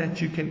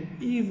 that you can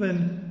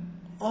even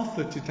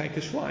offer to take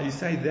a Shvua. You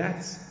say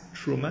that's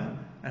Truma,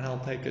 and I'll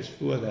take a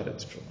Shvua that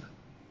it's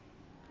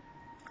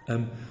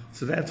Truma.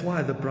 So that's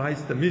why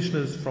the Mishnah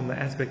is from the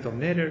aspect of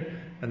neder,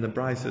 and the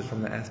Brisa is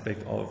from the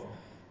aspect of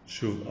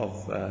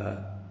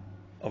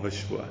a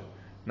shvua.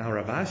 Now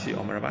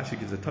Ravashi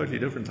gives a totally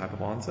different type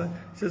of answer.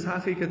 He says,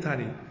 Hachi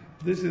Katani,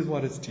 this is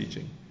what it's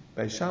teaching.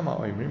 Beis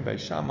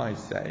Shammai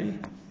say,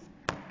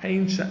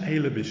 Ein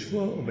she'ela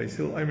b'shvua, or Beis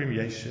Hillel omrim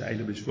yesh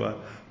she'ela b'shvua.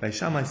 Beis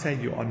Shammai say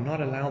you are not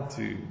allowed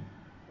to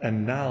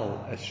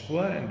annul a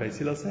shvua, and Beis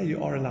Hillel say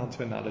you are allowed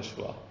to annul a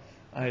shvua.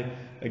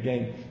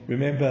 Again,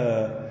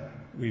 remember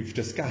we've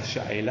discussed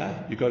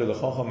she'ela. You go to the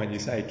Chacham and you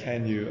say,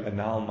 can you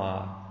annul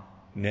my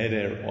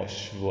neder or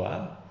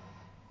shvua?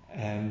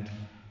 And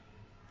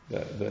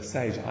the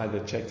sage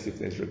either checks if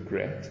there's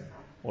regret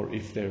or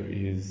if there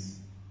is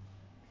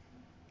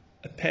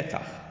a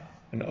petach,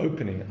 an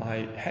opening.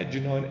 Had you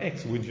known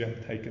X, would you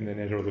have taken the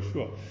neder or the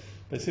shvua?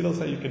 Beis Hillel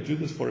say you can do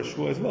this for a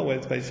shvua as well,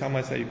 whereas Beis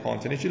Shammai say you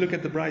can't. And if you look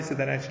at the brayso,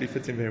 that actually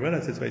fits in very well.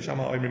 It says Beis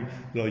Shammai omrim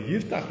lo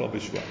yiftach lo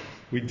b'shvua.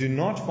 We do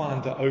not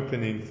find the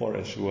opening for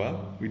a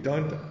shvua. We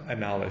don't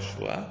annul a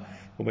shvua.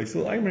 Beis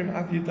Hillel omrim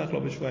af yiftach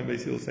lo b'shvua, and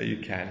Beis Hillel say you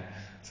can.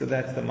 So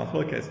that's the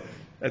machlokes.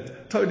 A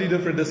totally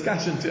different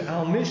discussion to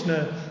our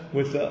Mishnah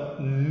with the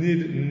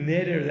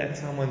neder that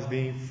someone's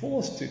being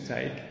forced to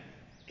take.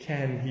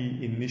 Can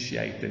he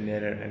initiate the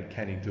neder, and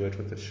can he do it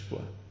with the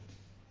shvua?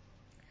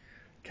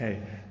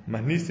 Okay,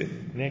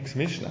 Manisin, next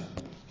Mishnah.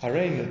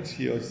 Harei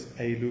netios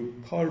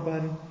elu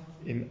korban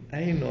im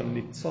einon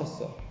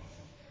nitzosa.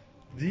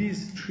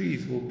 These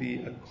trees will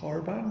be a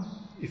korban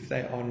if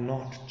they are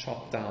not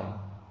chopped down.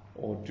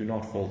 or do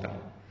not fall down.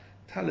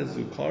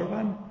 Talazu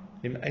korban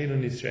im einu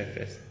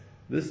nisrefes.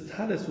 This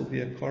talis will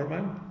be a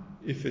korban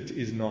if it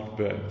is not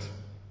burnt.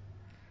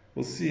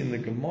 We'll see in the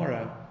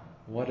Gemara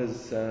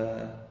what's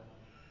the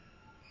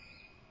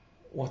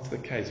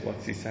case,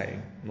 what's he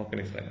saying. I'm not going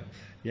to explain it.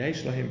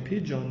 Yesh lahim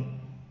pijon,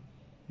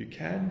 you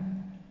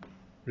can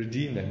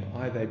redeem them.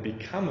 Either they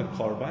become a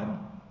korban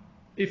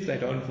if they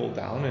don't fall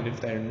down, and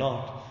if they're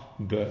not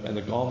burnt and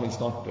the garment's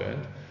not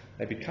burnt,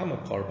 they become a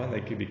korban,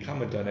 they can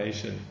become a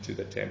donation to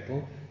the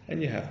temple,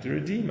 and you have to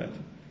redeem it.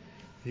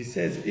 He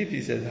says, if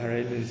he says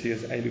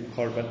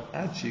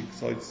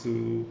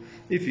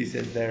if he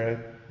says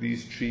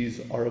these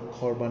trees are a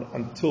korban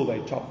until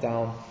they chop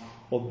down,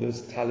 or this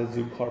talis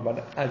is korban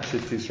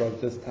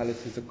this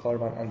talis is a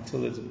korban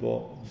until it's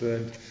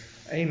burnt,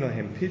 ein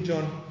lahem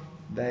pijon,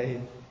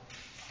 they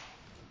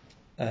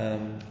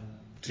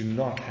do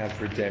not have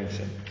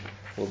redemption.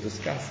 We'll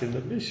discuss in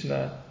the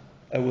Mishnah,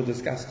 we'll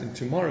discuss in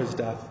tomorrow's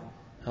daf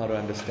how to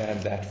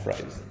understand that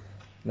phrase.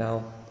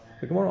 Now,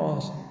 the Gemara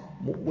asks,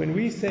 when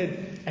we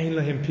said ein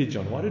lahem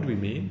pijon, what did we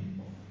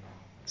mean?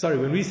 Sorry,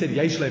 when we said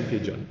yesh lahem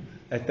pijon,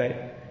 that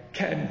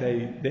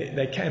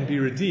they can be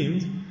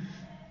redeemed.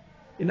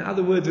 In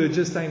other words, we're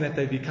just saying that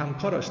they become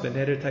kodosh, the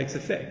neder takes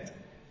effect.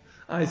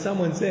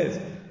 Someone says,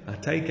 I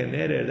take a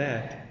neder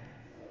that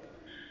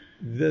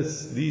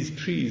these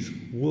trees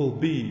will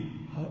be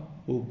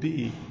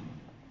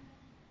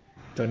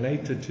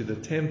donated to the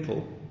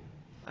temple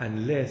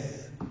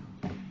unless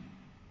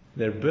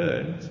they're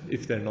burned.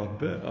 If they're not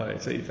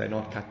burned, so if they're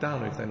not cut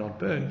down or if they're not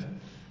burned,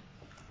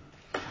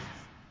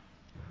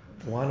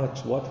 why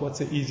not? What's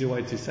the easier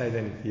way to say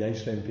than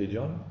yesh lahem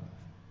pijon,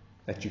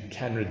 that you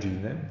can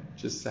redeem them?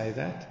 Just say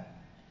that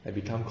they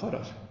become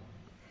kodosh.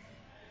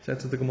 So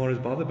that's what the Gemara is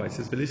bothered by. It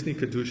says, "Velisni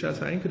kedushas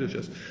v'ain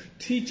kedushas."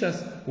 Teach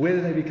us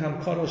whether they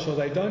become kodosh or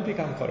they don't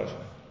become kodosh.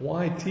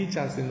 Why teach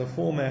us in the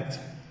format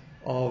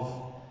of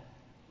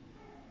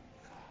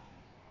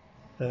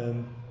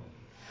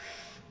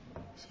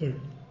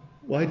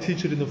why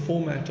teach it in the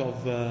format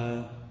of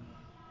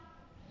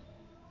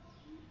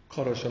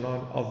kodosh and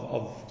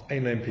of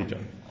ein lahem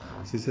pijon?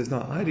 So he says,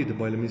 "No, I read the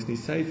boiler misni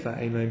seifa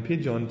ein lahem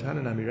pijon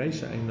tanan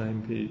amireisha ein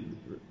lahem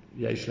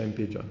yesh lahem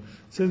pijon."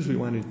 Since we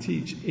want to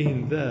teach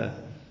in the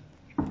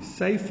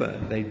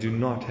Seifa, they do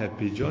not have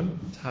pijon.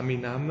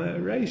 Taminama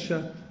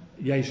reisha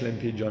yesh lahem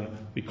pijon.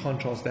 We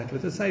contrast that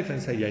with the Seifa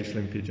and say yesh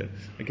lahem pijon.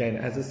 Again,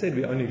 as I said,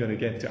 we're only going to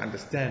get to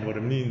understand what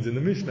it means in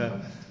the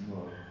Mishnah.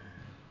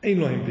 Ein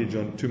lahem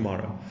pijon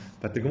tomorrow.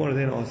 But the Gemara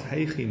then asks,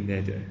 heichi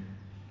neder.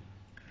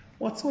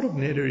 What sort of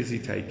neder is he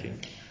taking?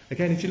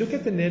 Again, if you look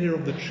at the neder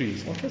of the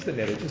trees, what was the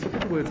neder? Just look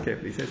at the words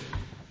carefully. He says,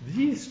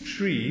 these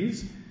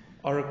trees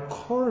are a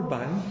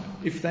korban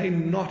if they're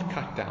not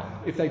cut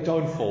down, if they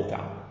don't fall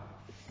down.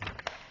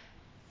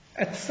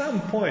 At some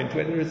point,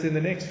 whether it's in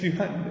the next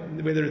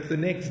whether it's the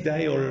next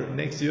day or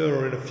next year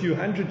or in a few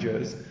hundred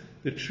years,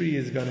 the tree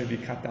is going to be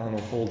cut down or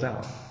fall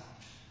down.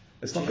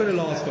 It's not going to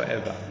last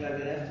forever. Yeah,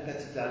 they have to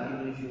cut it down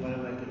even if you want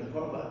to make it a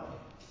korban.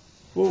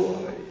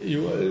 Well,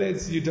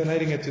 you're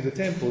donating it to the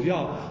temple,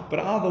 yeah. But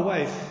either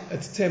way,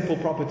 it's temple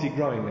property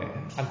growing there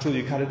until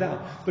you cut it down.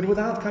 But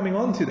without coming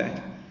on to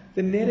that,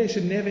 the neder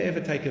should never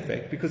ever take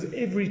effect, because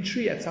every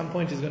tree at some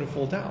point is going to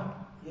fall down.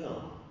 Yeah, it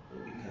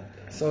will be cut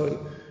down.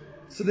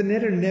 So the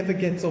neder never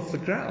gets off the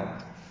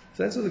ground.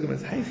 So that's what the Gemara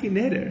says. Heichi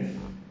neder.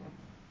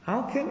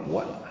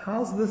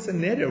 How's this a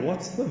neder?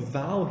 What's the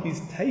vow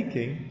he's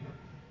taking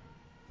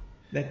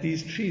that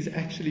these trees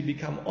actually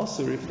become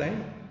osur if they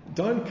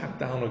don't cut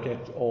down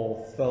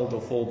or felled or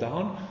fall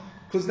down?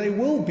 Because they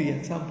will be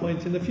at some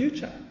point in the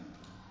future.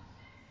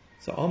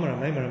 So Amar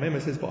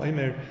Amemar says,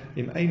 "Ba'omer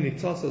im ein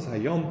nitzasos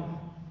hayom."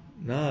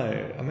 No,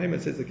 Amemar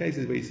says the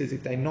cases where he says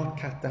if they're not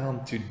cut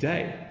down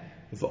today,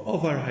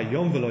 v'ovar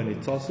hayom v'lo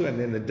nitzasu, and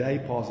then the day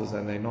passes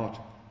and they're not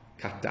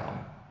cut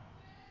down.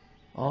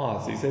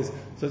 So he says,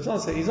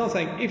 he's not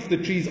saying if the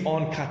trees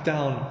aren't cut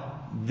down,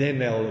 then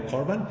they'll be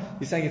korban.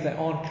 He's saying if they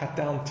aren't cut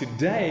down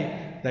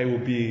today, they will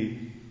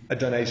be a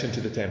donation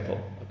to the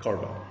temple, a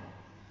korban.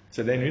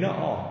 So then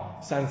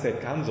sunset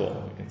comes, or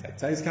we can say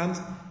tzeis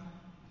comes,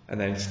 and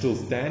they're still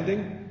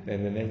standing,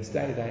 then the next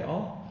day they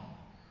are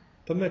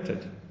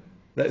permitted.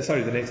 The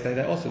next day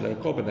they're a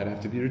korban, they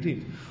have to be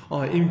redeemed.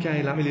 Well, then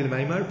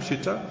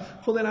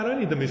I don't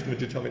need the Mishnah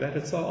to tell me that,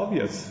 it's so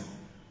obvious.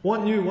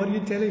 What are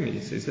you telling me?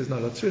 So he says, no,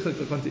 it's where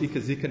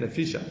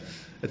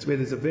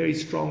there's a very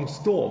strong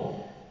storm.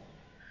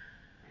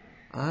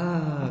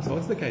 So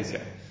what's the case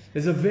here?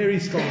 There's a very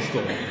strong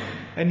storm.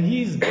 And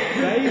he's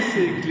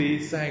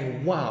basically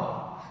saying,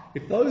 wow,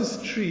 if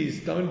those trees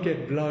don't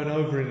get blown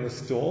over in the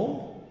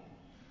storm,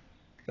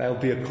 they'll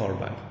be a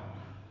korban.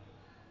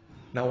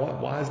 Now,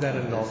 why is that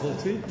a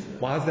novelty?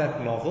 Why is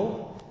that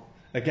novel?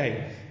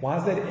 Again, why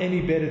is that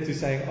any better to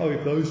saying,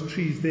 if those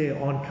trees there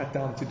aren't cut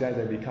down today,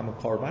 they become a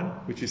korban,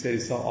 which you said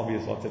is so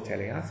obvious what they're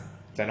telling us.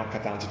 If they're not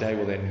cut down today,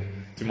 well then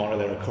tomorrow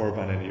they're a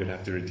korban and you'll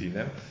have to redeem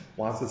them.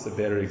 Why is this a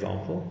better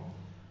example?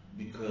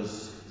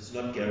 Because it's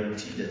not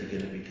guaranteed that they're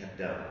going to be cut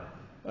down.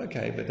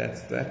 Okay, but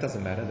that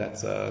doesn't matter.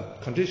 That's a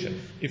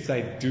condition. If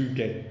they do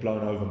get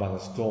blown over by the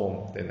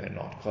storm, then they're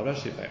not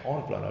kodesh. If they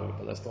aren't blown over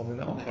by the storm, then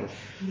they are kodesh.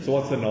 So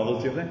what's the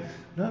novelty of that?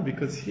 No,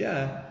 because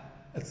here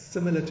it's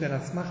similar to an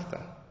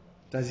asmachta.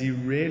 Does he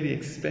really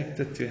expect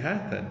it to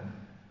happen?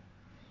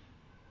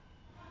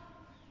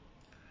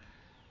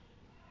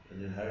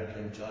 And then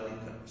Hurricane Charlie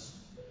comes.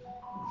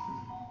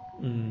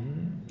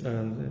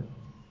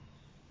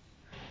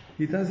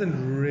 He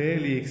doesn't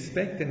really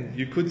expect them.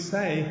 You could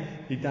say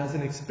he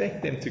doesn't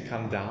expect them to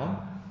come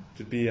down,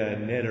 to be a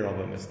neder of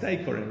a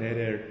mistake or a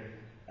neder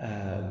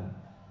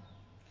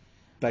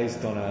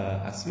based on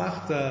a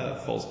asmachta,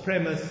 false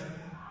premise,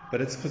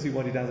 but it's because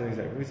what he doesn't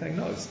expect. We're saying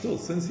no, still,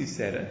 since he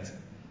said it,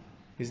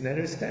 his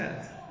neder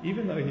stands.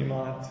 Even though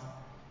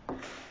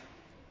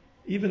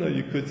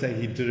you could say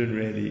he didn't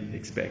really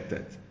expect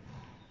it.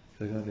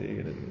 So what are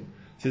you going to do?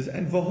 Says,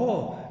 and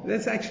v'ho,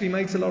 this actually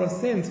makes a lot of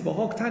sense.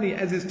 V'ho ktani,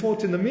 as is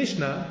taught in the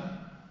Mishnah,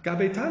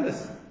 gabe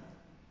talis,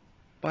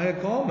 by a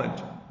garment.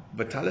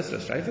 But talis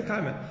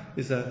l'shreifah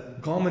is a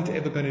garment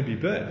ever going to be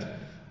burnt?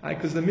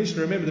 Because the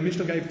Mishnah, remember, the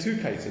Mishnah gave two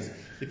cases.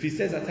 If he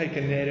says, I take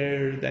a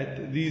neder,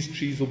 that these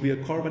trees will be a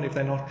korban if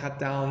they're not cut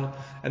down,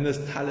 and this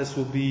talis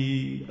will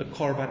be a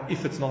korban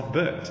if it's not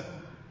burnt.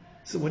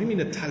 So what do you mean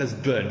the talis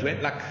burnt?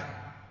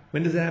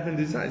 When does it happen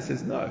to design? It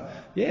says no.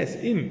 Yes,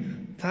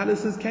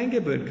 talises can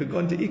get burnt.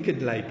 Kagon to ikid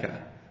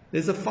leika.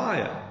 There's a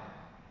fire.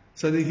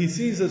 So that he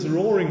sees this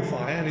roaring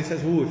fire and he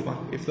says,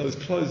 oh, if those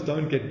clothes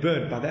don't get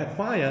burnt by that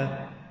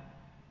fire,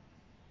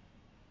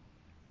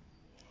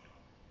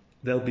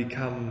 they'll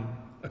become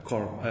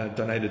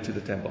donated to the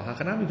temple. And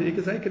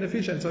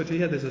so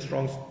here there's a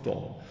strong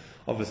storm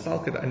of the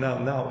salkad.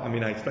 Now,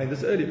 I explained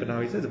this earlier, but now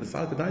he says, the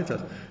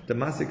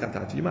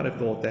masikatati. You might have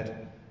thought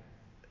that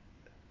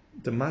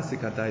the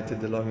masikatati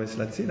the lomis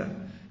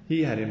latzina.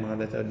 He had in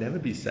mind that they would never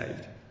be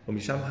saved. And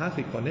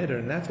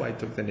that's why he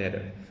took the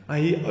neder.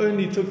 He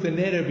only took the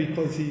neder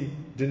because he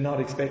did not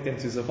expect them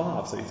to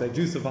survive. So if they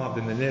do survive,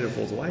 then the neder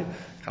falls away.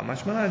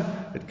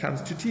 Kamashman, it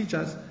comes to teach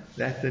us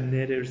that the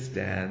neder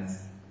stands.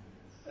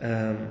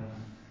 And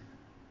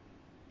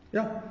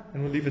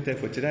we'll leave it there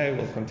for today.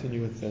 We'll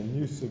continue with the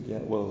new sugya,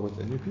 with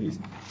the new piece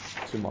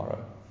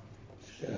tomorrow.